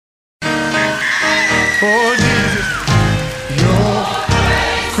Oh Jesus, your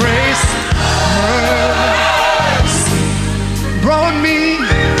grace, mercy brought me.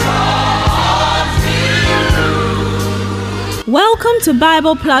 Welcome to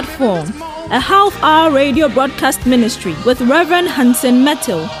Bible Platform, a half-hour radio broadcast ministry with Rev.Hansen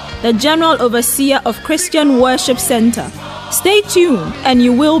Mettle, the General Overseer of Christian Worship Center. Stay tuned and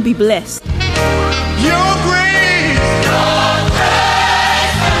you will be blessed. Your grace and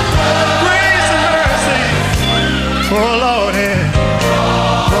mercy, oh Lord,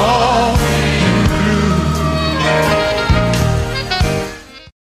 brought me through.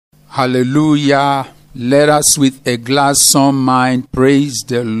 Hallelujah. Let us with a gladsome mind praise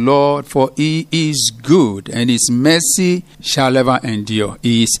the Lord, for He is good and His mercy shall ever endure.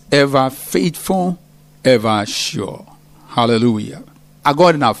 He is ever faithful, ever sure. Hallelujah. Our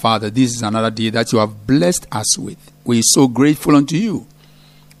God and our Father, this is another day that you have blessed us with. We are so grateful unto you.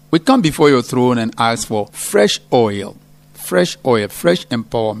 We come before your throne and ask for fresh oil, fresh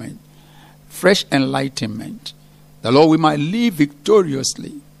empowerment, fresh enlightenment. The Lord, we might live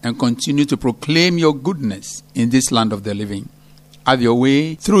victoriously and continue to proclaim your goodness in this land of the living. Have your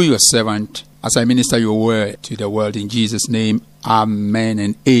way through your servant as I minister your word to the world. In Jesus' name, amen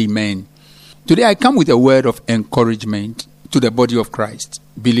and amen. Today I come with a word of encouragement to the body of Christ,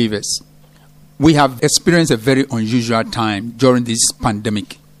 believers. We have experienced a very unusual time during this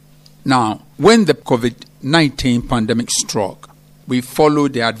pandemic. Now, when the COVID-19 pandemic struck, we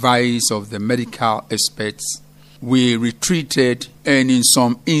followed the advice of the medical experts. We retreated, and in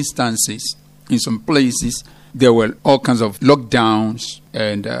some instances, in some places, there were all kinds of lockdowns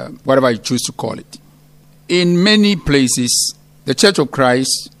and whatever you choose to call it. In many places, the Church of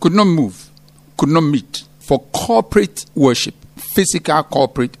Christ could not move, could not meet for corporate worship, physical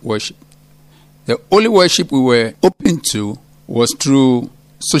corporate worship. The only worship we were open to was through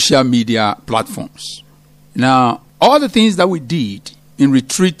social media platforms. Now, all the things that we did in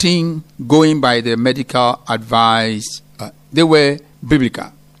retreating, going by the medical advice, they were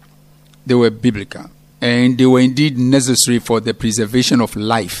biblical. They were biblical. And they were indeed necessary for the preservation of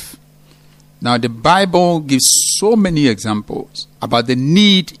life. Now, the Bible gives so many examples about the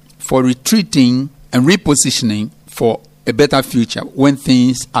need for retreating and repositioning for a better future when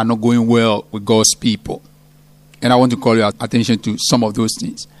things are not going well with God's people. And I want to call your attention to some of those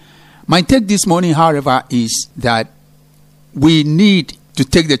things. My take this morning, however, is that we need to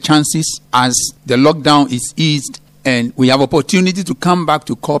take the chances as the lockdown is eased and we have opportunity to come back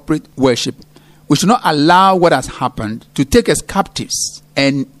to corporate worship. We should not allow what has happened to take us captives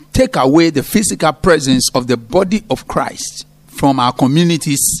and take away the physical presence of the body of Christ from our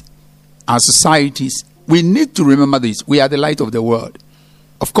communities, our societies. We need to remember this. We are the light of the world.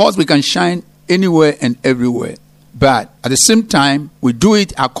 Of course, we can shine anywhere and everywhere. But at the same time, we do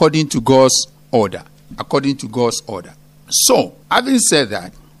it according to God's order. According to God's order. So, having said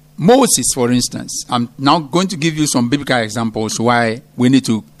that, Moses, for instance, I'm now going to give you some biblical examples why we need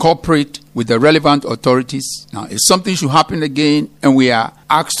to cooperate with the relevant authorities. Now, if something should happen again and we are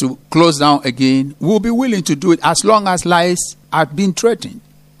asked to close down again, we'll be willing to do it as long as lives are being threatened.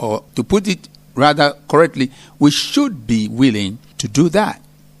 Or to put it rather correctly, we should be willing to do that.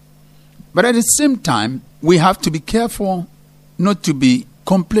 But at the same time, we have to be careful not to be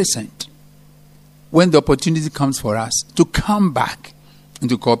complacent when the opportunity comes for us to come back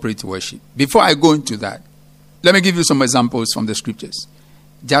into corporate worship. Before I go into that, let me give you some examples from the scriptures,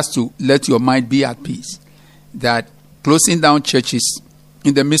 just to let your mind be at peace, that closing down churches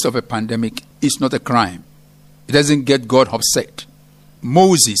in the midst of a pandemic is not a crime. It doesn't get God upset.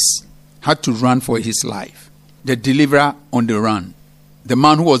 Moses had to run for his life. The deliverer on the run, the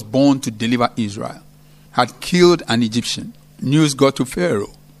man who was born to deliver Israel, had killed an Egyptian. News got to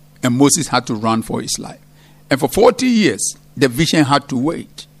Pharaoh. And Moses had to run for his life. And for 40 years, the vision had to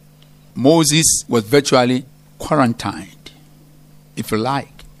wait. Moses was virtually quarantined, if you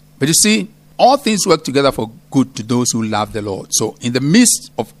like. But you see, all things work together for good to those who love the Lord. So in the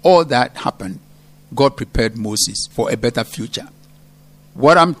midst of all that happened, God prepared Moses for a better future.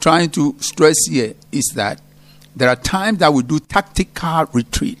 What I'm trying to stress here is that there are times that we do tactical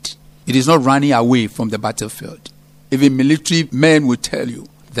retreat. It is not running away from the battlefield. Even military men will tell you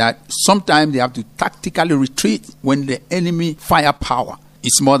that sometimes they have to tactically retreat when the enemy firepower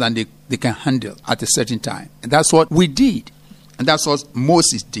is more than they can handle at a certain time. And that's what we did. And that's what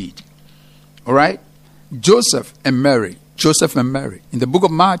Moses did. All right? Joseph and Mary. In the book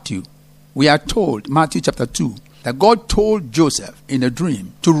of Matthew, we are told, Matthew chapter 2, that God told Joseph in a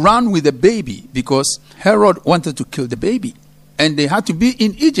dream to run with the baby because Herod wanted to kill the baby. And they had to be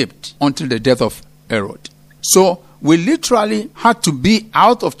in Egypt until the death of Herod. So we literally had to be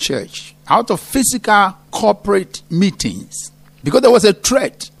out of church, out of physical corporate meetings, because there was a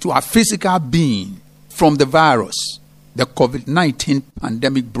threat to our physical being from the virus. The COVID-19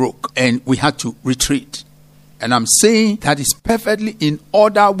 pandemic broke and we had to retreat. And I'm saying that is perfectly in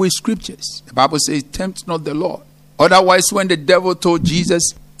order with scriptures. The Bible says, tempt not the Lord. Otherwise, when the devil told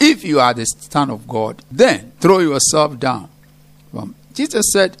Jesus, if you are the Son of God, then throw yourself down.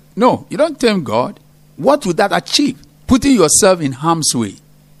 Jesus said, no, you don't tempt God. What would that achieve? Putting yourself in harm's way.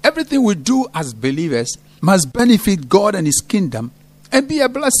 Everything we do as believers must benefit God and his kingdom and be a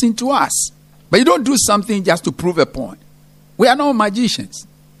blessing to us. But you don't do something just to prove a point. We are not magicians.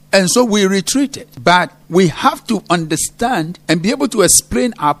 And so we retreated. But we have to understand and be able to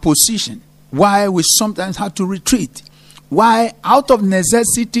explain our position. Why we sometimes have to retreat. Why, out of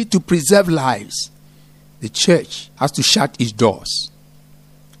necessity to preserve lives, the church has to shut its doors.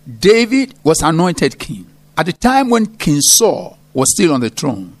 David was anointed king. At the time when King Saul was still on the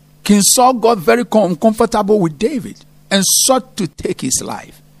throne, King Saul got very uncomfortable with David and sought to take his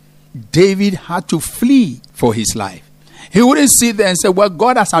life. David had to flee for his life. He wouldn't sit there and say, well,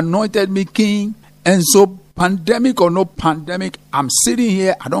 God has anointed me king, and so pandemic or no pandemic, I'm sitting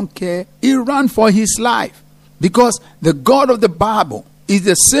here, I don't care. He ran for his life, because the God of the Bible is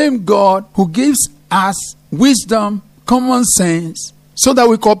the same God who gives us wisdom, common sense, so that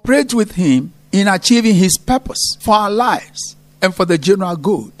we cooperate with him in achieving his purpose for our lives and for the general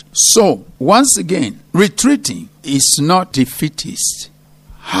good. So, once again, retreating is not defeatist.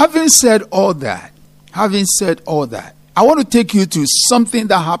 Having said all that, I want to take you to something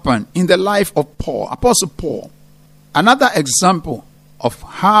that happened in the life of Paul, Apostle Paul. Another example of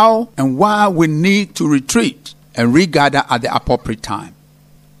how and why we need to retreat and regather at the appropriate time.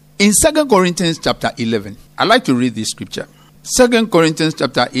 In 2 Corinthians chapter 11, I'd like to read this scripture. 2 Corinthians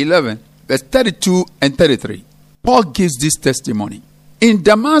chapter 11, verse 32 and 33. Paul gives this testimony. In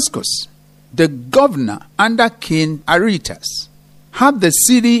Damascus, the governor under King Aretas had the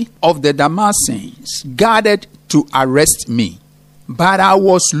city of the Damascenes guarded to arrest me. But I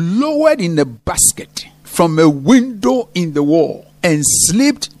was lowered in a basket from a window in the wall and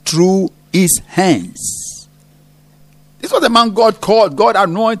slipped through his hands. This was the man God called, God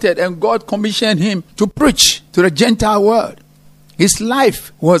anointed, and God commissioned him to preach to the Gentile world. His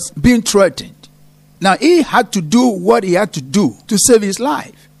life was being threatened. Now he had to do what he had to do to save his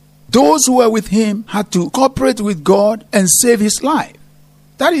life. Those who were with him had to cooperate with God and save his life.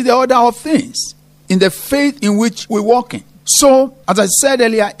 That is the order of things in the faith in which we walk in. So, as I said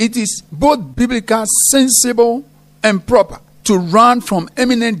earlier, it is both biblical, sensible, and proper to run from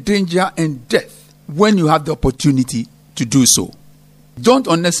imminent danger and death when you have the opportunity to do so. Don't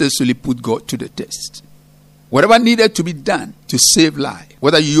unnecessarily put God to the test. Whatever needed to be done to save life,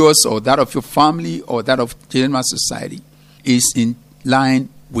 whether yours or that of your family or that of general society, is in line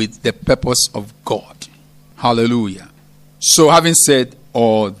with the purpose of God. Hallelujah. So having said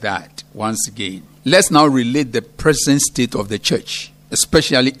all that, once again, let's now relate the present state of the church,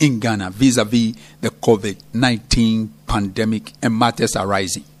 especially in Ghana, vis-a-vis the COVID-19 pandemic and matters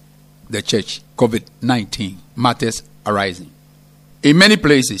arising. The church, COVID-19, matters arising. In many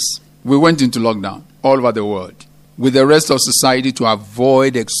places, we went into lockdown all over the world with the rest of society to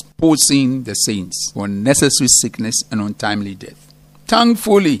avoid exposing the saints for unnecessary sickness and untimely death.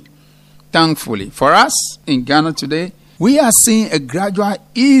 Thankfully, for us in Ghana today, we are seeing a gradual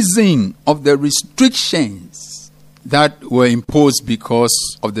easing of the restrictions that were imposed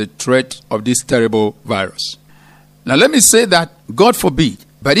because of the threat of this terrible virus. Now let me say that, God forbid,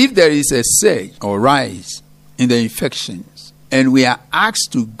 but if there is a surge or rise in the infections and we are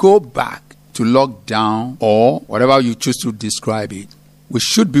asked to go back to lockdown or whatever you choose to describe it, we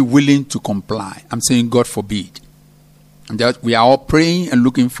should be willing to comply. I'm saying God forbid. And that we are all praying and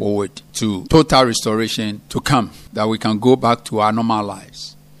looking forward to total restoration to come, that we can go back to our normal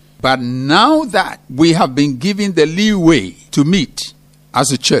lives. But now that we have been given the leeway to meet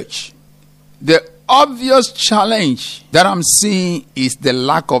as a church, the obvious challenge that I'm seeing is the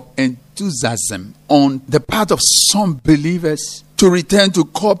lack of enthusiasm on the part of some believers to return to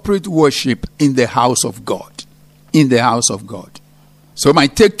corporate worship in the house of God. In the house of God. So my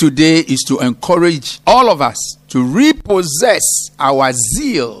take today is to encourage all of us to repossess our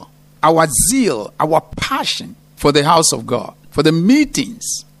zeal, our passion for the house of God, for the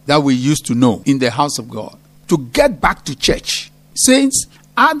meetings that we used to know in the house of God, to get back to church. Saints,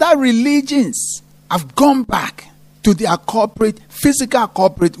 other religions have gone back to their physical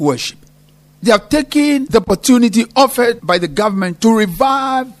corporate worship. They have taken the opportunity offered by the government to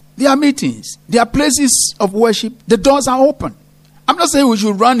revive their meetings, their places of worship. The doors are open. I'm not saying we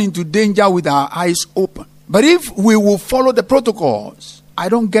should run into danger with our eyes open, But if we will follow the protocols, I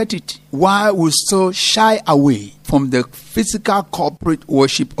don't get it. Why we still shy away from the physical corporate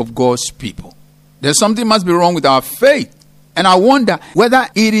worship of God's people? There's something must be wrong with our faith. And I wonder whether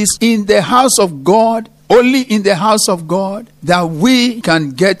it is in the house of God, only in the house of God, that we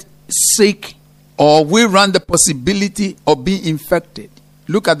can get sick or we run the possibility of being infected.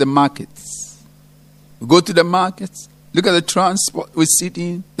 Look at the markets. We go to the markets. Look at the transport we sit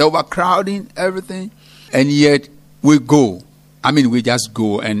in, the overcrowding, everything. And yet we go. We just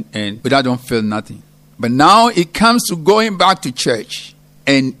go and I don't feel nothing. But now it comes to going back to church.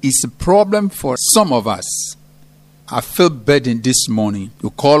 And it's a problem for some of us. I feel burdened this morning to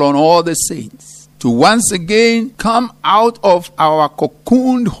call on all the saints to once again come out of our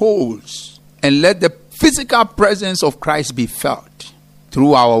cocooned holes and let the physical presence of Christ be felt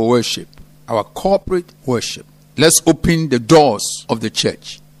through our worship, our corporate worship. Let's open the doors of the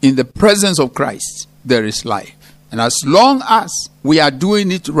church. In the presence of Christ, there is life. And as long as we are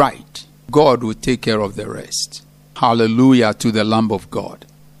doing it right, God will take care of the rest. Hallelujah to the Lamb of God.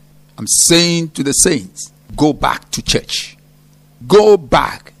 I'm saying to the saints, go back to church. Go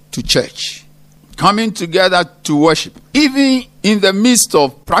back to church. Coming together to worship, even in the midst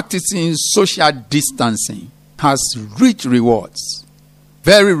of practicing social distancing, has rich rewards.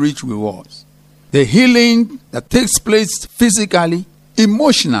 Very rich rewards. The healing that takes place physically,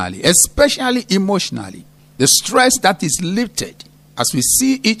 emotionally, especially emotionally. The stress that is lifted as we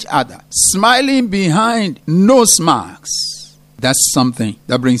see each other smiling behind nose masks. That's something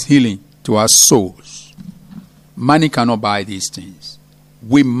that brings healing to our souls. Money cannot buy these things.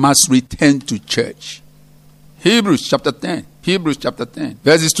 We must return to church. Hebrews chapter 10,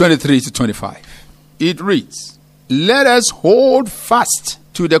 verses 23 to 25. It reads, let us hold fast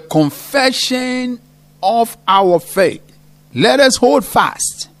to the confession of our faith. Let us hold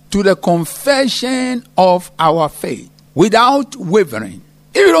fast to the confession of our faith without wavering.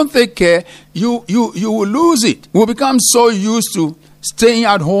 If you don't take care, you will lose it. We'll become so used to staying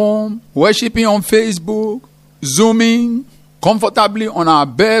at home, worshiping on Facebook, Zooming, comfortably on our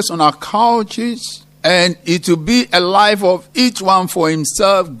beds, on our couches, and it will be a life of each one for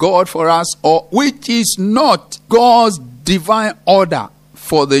himself, God for us, or which is not God's divine order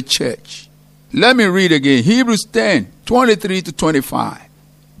for the church. Let me read again. Hebrews 10, 23 to 25.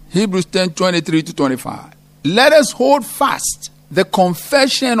 Hebrews 10, 23 to 25. Let us hold fast the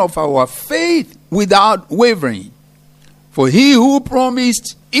confession of our faith without wavering. For he who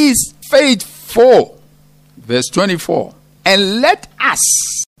promised is faithful. Verse 24. And let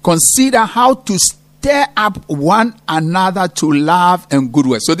us consider how to stir up one another to love and good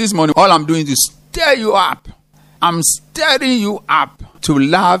works. So this morning, all I'm doing is stir you up. I'm stirring you up to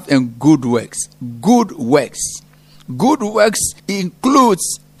love and good works. Good works. Good works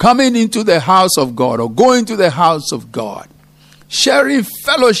includes coming into the house of God or going to the house of God. Sharing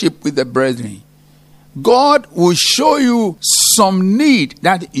fellowship with the brethren. God will show you some need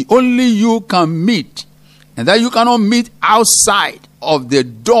that only you can meet. And that you cannot meet outside of the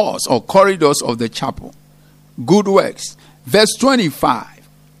doors or corridors of the chapel. Good works. Verse 25.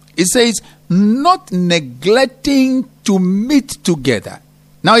 It says, not neglecting to meet together.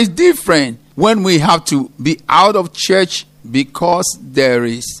 Now it's different when we have to be out of church because there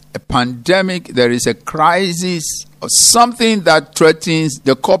is a pandemic, there is a crisis, or something that threatens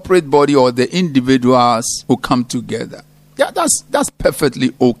the corporate body or the individuals who come together. Yeah, that's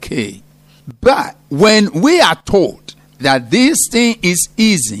perfectly okay. But when we are told that this thing is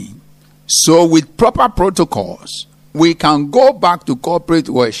easy, so with proper protocols, we can go back to corporate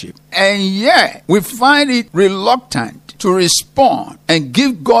worship. And yet, we find it reluctant to respond and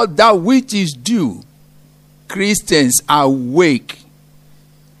give God that which is due. Christians are awake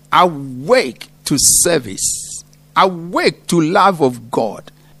to service, awake to love of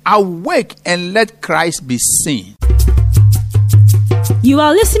God, awake and let Christ be seen. You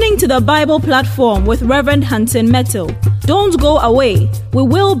are listening to the Bible Platform with Rev.Hansen Mettle. Don't go away. We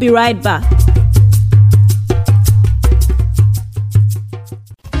will be right back.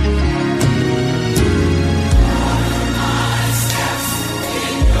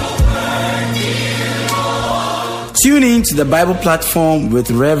 Tune in to the Bible Platform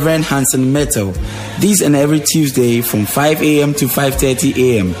with Rev.Hansen Mettle. This and every Tuesday from 5 a.m. to 5:30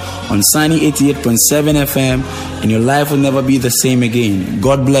 a.m. on Sunny 88.7 FM, and your life will never be the same again.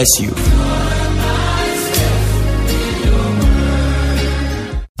 God bless you.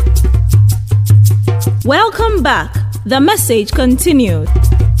 Welcome back. The message continued.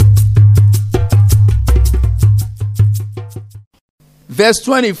 Verse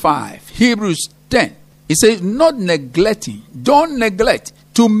 25, Hebrews 10. It says, not neglecting, don't neglect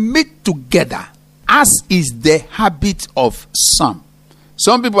to meet together as is the habit of some.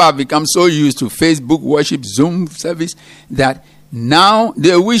 Some people have become so used to Facebook worship, Zoom service, that now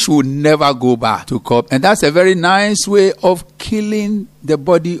they wish would never go back to COP. And that's a very nice way of killing the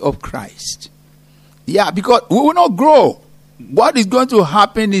body of Christ. Yeah, because we will not grow. What is going to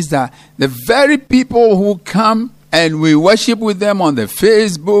happen is that the very people who come and we worship with them on the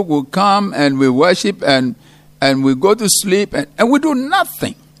Facebook will come and we worship and we go to sleep and we do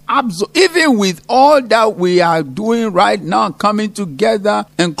nothing. Even with all that we are doing right now, coming together,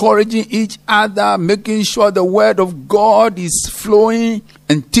 encouraging each other, making sure the word of God is flowing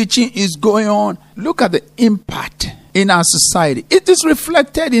and teaching is going on, look at the impact in our society. It is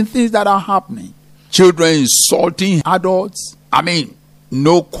reflected in things that are happening. Children insulting adults.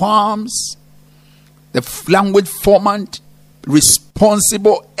 No qualms. The language format,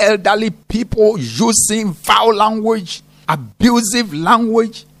 responsible elderly people using foul language, abusive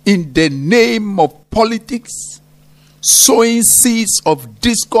language, in the name of politics, sowing seeds of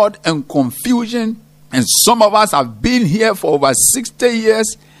discord and confusion. And some of us have been here for over 60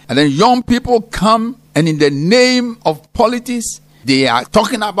 years. And then young people come and in the name of politics, they are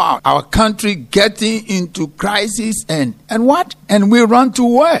talking about our country getting into crisis and what? And we run to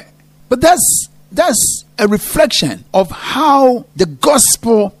where? But that's a reflection of how the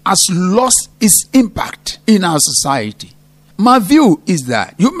gospel has lost its impact in our society. My view is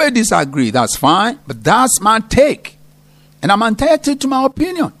that you may disagree, that's fine, but that's my take. And I'm entitled to my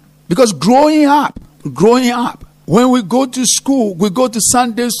opinion. Because growing up, when we go to school, we go to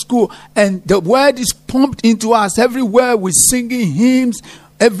Sunday school, and the word is pumped into us. Everywhere we're singing hymns,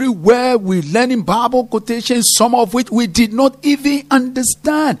 everywhere we're learning Bible quotations, some of which we did not even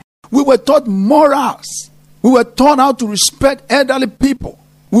understand. We were taught morals. We were taught how to respect elderly people.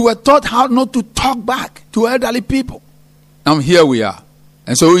 We were taught how not to talk back to elderly people. And here we are.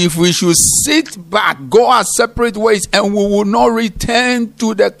 And so if we should sit back, go our separate ways, and we will not return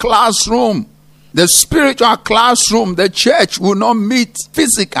to the classroom, the spiritual classroom, the church will not meet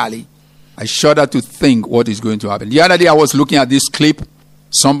physically, I shudder to think what is going to happen. The other day I was looking at this clip.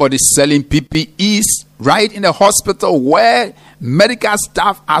 Somebody selling PPEs right in the hospital where medical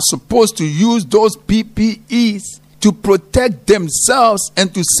staff are supposed to use those PPEs to protect themselves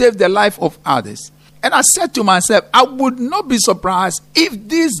and to save the life of others. And I said to myself, I would not be surprised if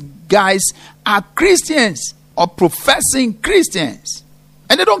these guys are Christians or professing Christians.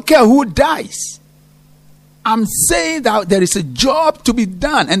 And they don't care who dies. I'm saying that there is a job to be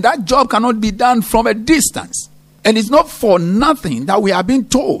done. And that job cannot be done from a distance. And it's not for nothing that we have been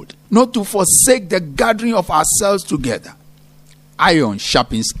told not to forsake the gathering of ourselves together. Iron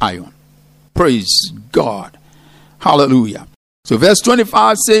sharpens iron. Praise God. Hallelujah. So verse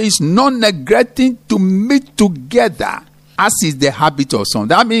 25 says, not neglecting to meet together, as is the habit of some.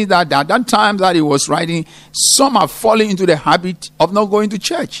 That means that at that time that he was writing, some are falling into the habit of not going to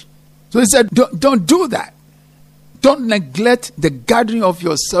church. So he said, don't do that. Don't neglect the gathering of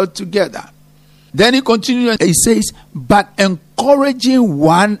yourself together. Then he continues, he says, but encouraging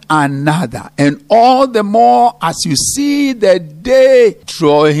one another, and all the more as you see the day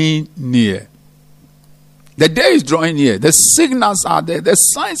drawing near. The day is drawing near. The signals are there. The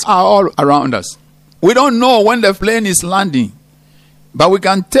signs are all around us. We don't know when the plane is landing, but we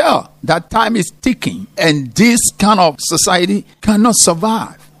can tell that time is ticking, and this kind of society cannot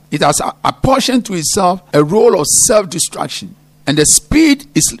survive. It has apportioned to itself a role of self-destruction, and the speed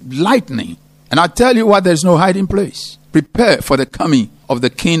is lightning. And I tell you what, there is no hiding place. Prepare for the coming of the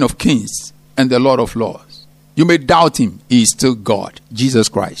King of Kings and the Lord of Lords. You may doubt him. He is still God, Jesus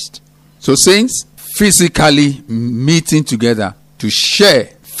Christ. So saints, physically meeting together to share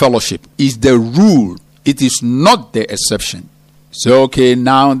fellowship is the rule. It is not the exception. So, okay,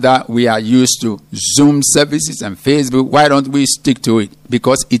 now that we are used to Zoom services and Facebook, why don't we stick to it?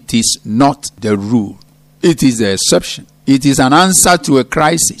 Because it is not the rule. It is the exception. It is an answer to a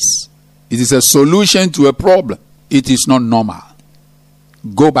crisis. It is a solution to a problem. It is not normal.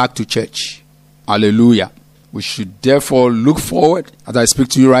 Go back to church. Hallelujah. We should therefore look forward, as I speak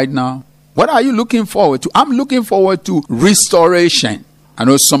to you right now. What are you looking forward to? I'm looking forward to restoration. I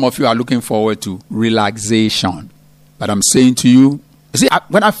know some of you are looking forward to relaxation. But I'm saying to you, see,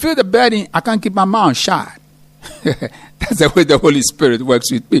 when I feel the burden, I can't keep my mouth shut. That's the way the Holy Spirit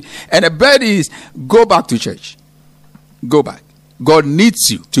works with me. And the burden is, go back to church. Go back. God needs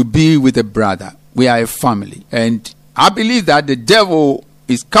you to be with a brother. We are a family. And I believe that the devil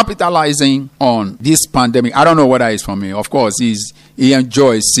is capitalizing on this pandemic. I don't know what that is for me. Of course, he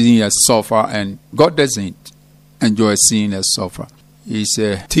enjoys seeing us suffer, and God doesn't enjoy seeing us suffer. He's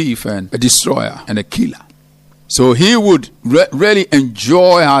a thief and a destroyer and a killer. So he would really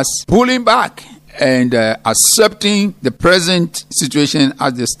enjoy us pulling back and accepting the present situation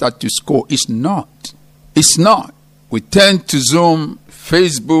as the status quo. It's not. It's not. We tend to Zoom,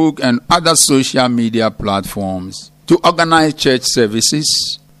 Facebook, and other social media platforms to organize church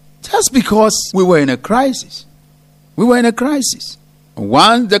services just because we were in a crisis. We were in a crisis.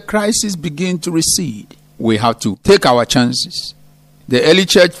 Once the crisis begins to recede, we have to take our chances. The early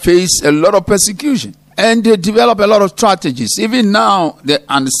church faced a lot of persecution, and they developed a lot of strategies. Even now, they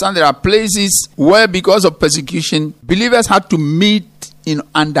understand there are places where, because of persecution, believers had to meet in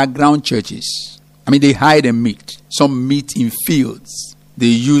underground churches. I mean, they hide and meet. Some meet in fields. They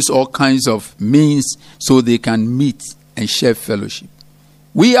use all kinds of means so they can meet and share fellowship.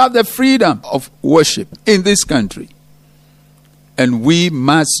 We have the freedom of worship in this country, and we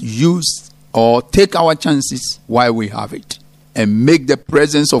must use or take our chances while we have it and make the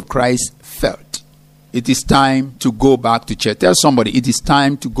presence of Christ felt. It is time to go back to church. Tell somebody, it is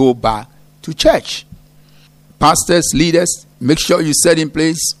time to go back to church. Pastors, leaders, make sure you set in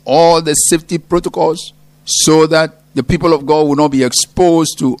place all the safety protocols so that the people of God will not be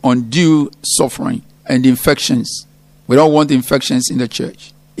exposed to undue suffering and infections. We don't want infections in the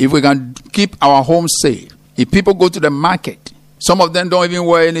church. If we can keep our homes safe, if people go to the market, some of them don't even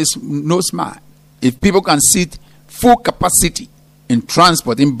wear any nose mask. If people can sit full capacity in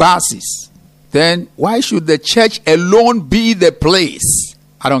transport, in buses, then why should the church alone be the place?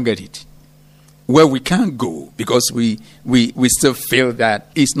 I don't get it. Where we can't go because we still feel that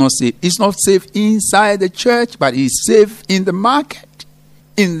it's not safe. It's not safe inside the church, but it's safe in the market,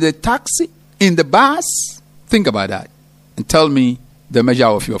 in the taxi, in the bus. Think about that and tell me the measure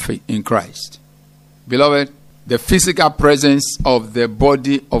of your faith in Christ. Beloved, the physical presence of the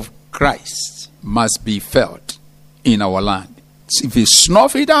body of Christ must be felt in our land. If we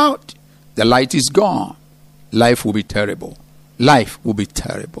snuff it out, the light is gone. Life will be terrible. Life will be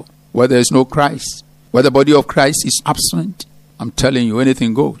terrible. Where there is no Christ, where the body of Christ is absent, I'm telling you,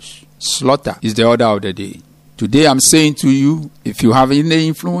 anything goes. Slaughter is the order of the day. Today I'm saying to you, if you have any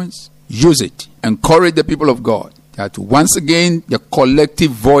influence, use it. Encourage the people of God that once again the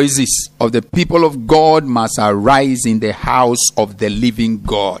collective voices of the people of God must arise in the house of the living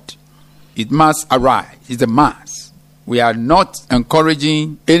God. It must arise. It's a must. We are not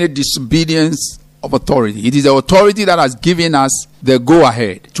encouraging any disobedience of authority. It is the authority that has given us the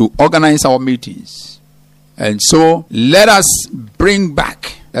go-ahead to organize our meetings. And so let us bring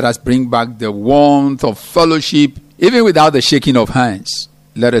back the warmth of fellowship, even without the shaking of hands.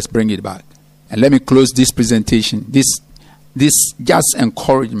 Let us bring it back. And let me close this presentation, this just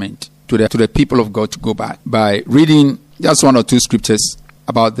encouragement to the people of God to go back by reading just one or two scriptures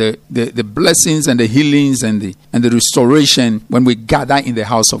about the blessings and the healings and the restoration when we gather in the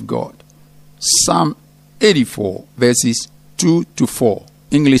house of God. Psalm 84, verses 2 to 4,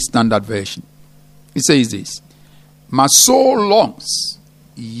 English Standard Version. It says this: my soul longs,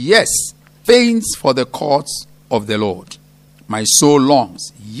 yes, faints for the courts of the Lord. My soul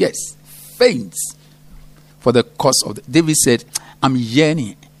longs, yes, faints for the courts of the... David said, I'm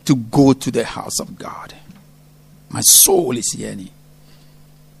yearning to go to the house of God. My soul is yearning.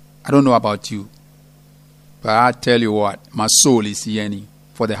 I don't know about you, but I tell you what, my soul is yearning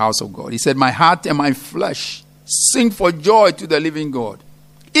for the house of God. He said, my heart and my flesh sing for joy to the living God.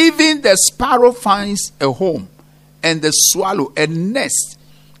 Even the sparrow finds a home, and the swallow a nest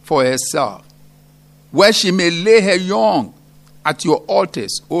for herself, where she may lay her young at your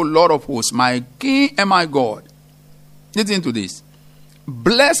altars, O Lord of hosts, my King and my God. Listen to this.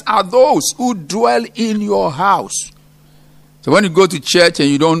 Blessed are those who dwell in your house. So when you go to church and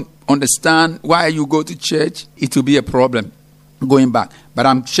you don't understand why you go to church, it will be a problem going back. But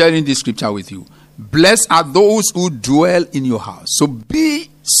I'm sharing this scripture with you. Blessed are those who dwell in your house. So be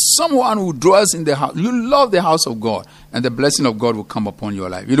someone who dwells in the house. You love the house of God, and the blessing of God will come upon your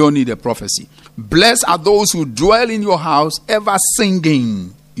life. You don't need a prophecy. Blessed are those who dwell in your house, ever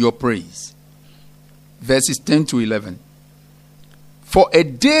singing your praise. Verses 10 to 11. For a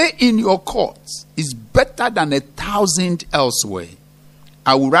day in your courts is better than 1,000 elsewhere.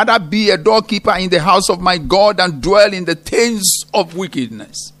 I would rather be a doorkeeper in the house of my God than dwell in the tents of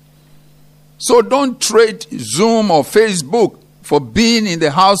wickedness. So don't trade Zoom or Facebook for being in the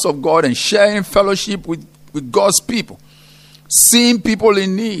house of God and sharing fellowship with God's people. Seeing people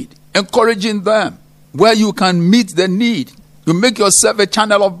in need, encouraging them where you can meet the need. You make yourself a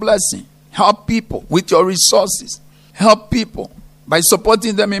channel of blessing. Help people with your resources. Help people by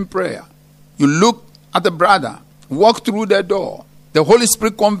supporting them in prayer. You look at the brother, walk through the door. The Holy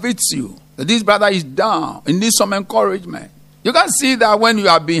Spirit convicts you that this brother is down and needs some encouragement. You can see that when you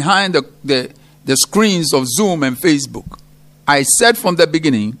are behind the screens of Zoom and Facebook. I said from the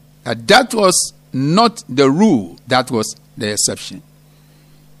beginning that was not the rule. That was the exception.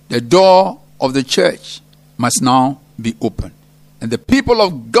 The door of the church must now be open. And the people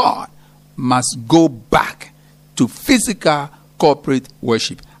of God must go back to physical corporate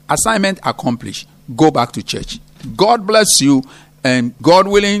worship. Assignment accomplished. Go back to church. God bless you. And God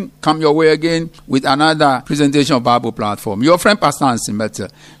willing, come your way again with another presentation of Bible Platform. Your friend, Pastor Hansen Mettle.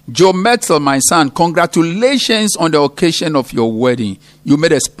 Joe Mettle, my son, congratulations on the occasion of your wedding. You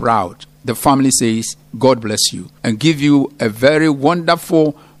made us proud. The family says, God bless you and give you a very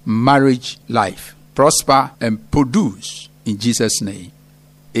wonderful marriage life. Prosper and produce in Jesus' name.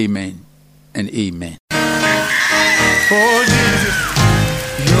 Amen and amen. For Jesus,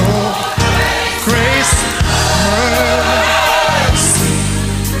 your grace, mercy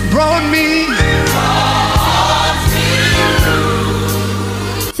brought me.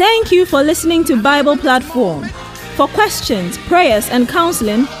 Thank you for listening to Bible Platform. For questions, prayers, and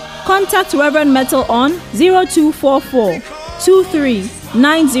counseling, contact Rev. Mettle on 0244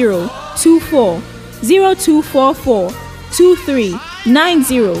 239024, 0244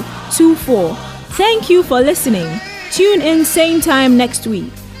 239024. Thank you for listening. Tune in same time next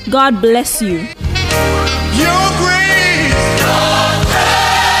week. God bless you. Your grace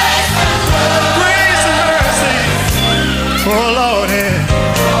and mercy, oh Lord,